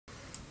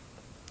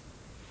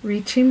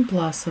Reaching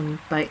Blossom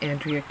by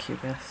Andrea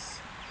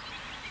Cubis.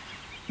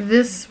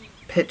 This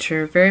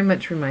picture very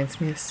much reminds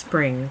me of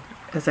spring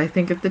as I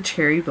think of the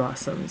cherry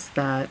blossoms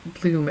that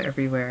bloom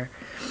everywhere.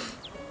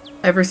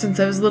 Ever since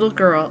I was a little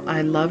girl,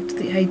 I loved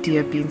the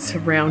idea of being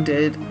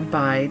surrounded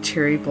by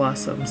cherry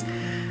blossoms.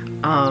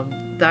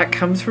 That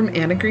comes from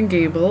Anne of Green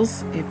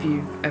Gables. If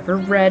you've ever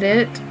read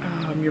it,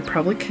 you're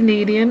probably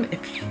Canadian.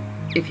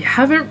 If you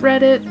haven't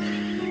read it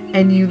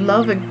and you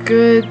love a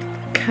good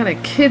kind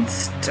of kid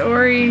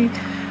story,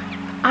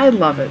 I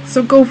love it.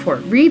 So go for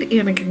it. Read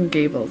Anne of Green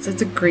Gables.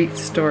 It's a great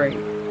story.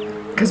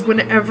 Because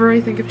whenever I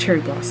think of cherry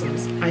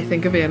blossoms, I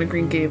think of Anne of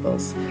Green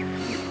Gables.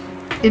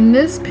 In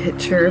this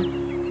picture,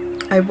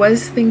 I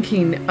was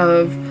thinking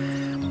of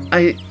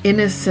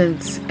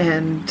innocence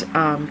and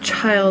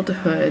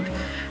childhood,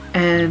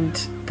 and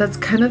that's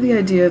kind of the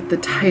idea of the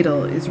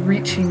title, is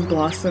Reaching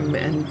Blossom,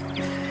 and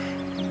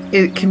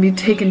it can be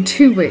taken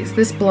two ways.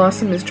 This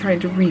blossom is trying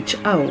to reach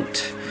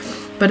out,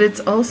 but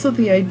it's also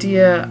the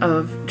idea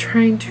of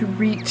trying to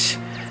reach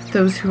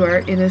those who are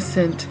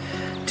innocent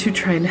to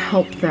try and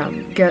help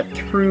them get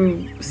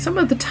through some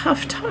of the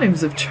tough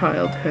times of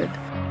childhood.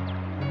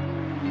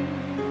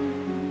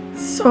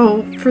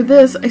 So for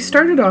this, I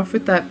started off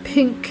with that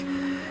pink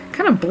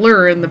kind of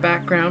blur in the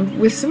background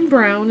with some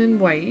brown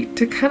and white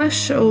to kind of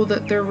show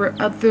that there were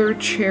other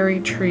cherry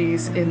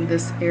trees in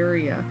this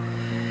area.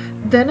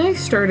 Then I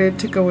started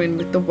to go in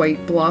with the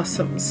white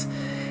blossoms.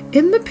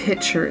 In the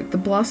picture, the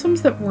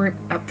blossoms that weren't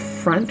up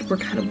front were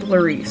kind of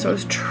blurry, so I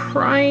was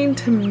trying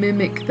to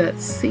mimic that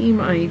same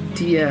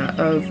idea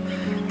of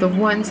the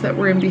ones that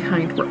were in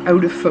behind were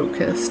out of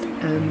focus,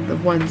 and the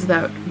ones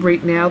that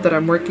right now that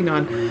I'm working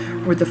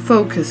on were the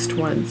focused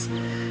ones.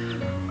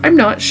 I'm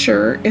not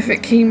sure if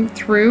it came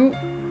through.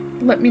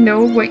 Let me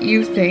know what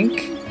you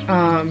think.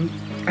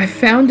 I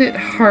found it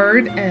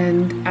hard,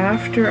 and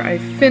after I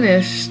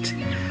finished,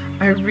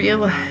 I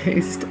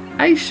realized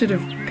I should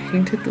have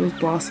painted those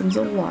blossoms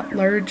a lot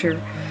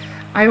larger.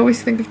 I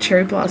always think of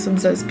cherry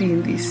blossoms as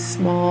being these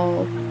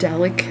small,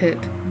 delicate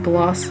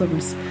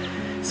blossoms,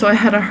 so I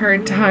had a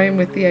hard time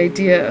with the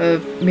idea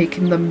of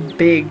making them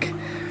big,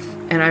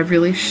 and I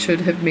really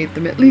should have made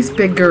them at least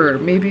bigger,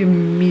 maybe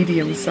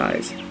medium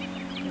size.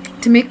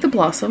 To make the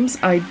blossoms,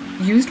 I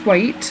used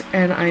white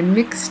and I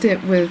mixed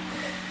it with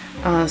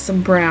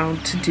some brown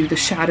to do the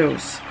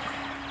shadows.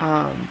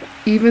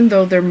 Even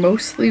though they're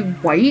mostly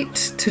white,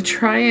 to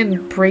try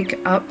and break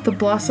up the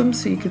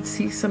blossoms so you could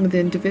see some of the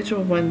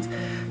individual ones,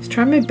 I was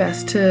trying my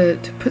best to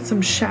put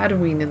some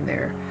shadowing in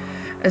there.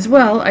 As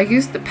well, I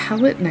used the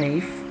palette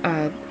knife,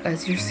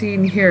 as you're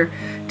seeing here,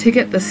 to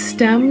get the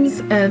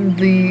stems and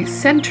the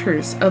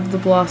centers of the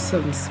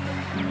blossoms.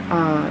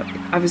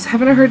 I was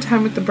having a hard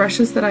time with the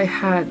brushes that I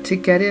had to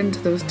get into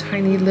those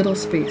tiny little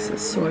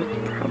spaces, so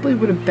I probably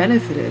would have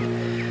benefited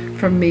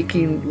from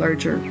making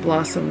larger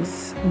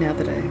blossoms now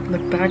that I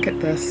look back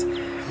at this.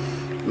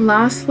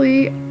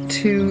 Lastly,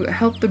 to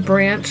help the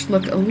branch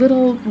look a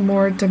little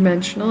more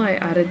dimensional, I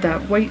added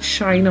that white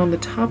shine on the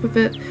top of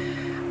it.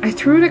 I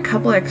threw in a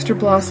couple extra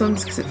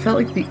blossoms because it felt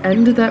like the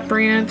end of that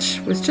branch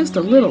was just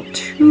a little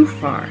too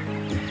far.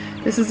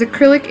 This is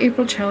Acrylic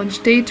April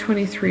Challenge Day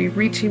 23,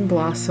 Reaching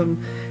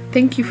Blossom.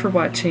 Thank you for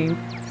watching,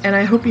 and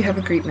I hope you have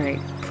a great night.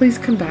 Please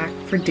come back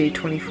for Day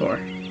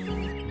 24.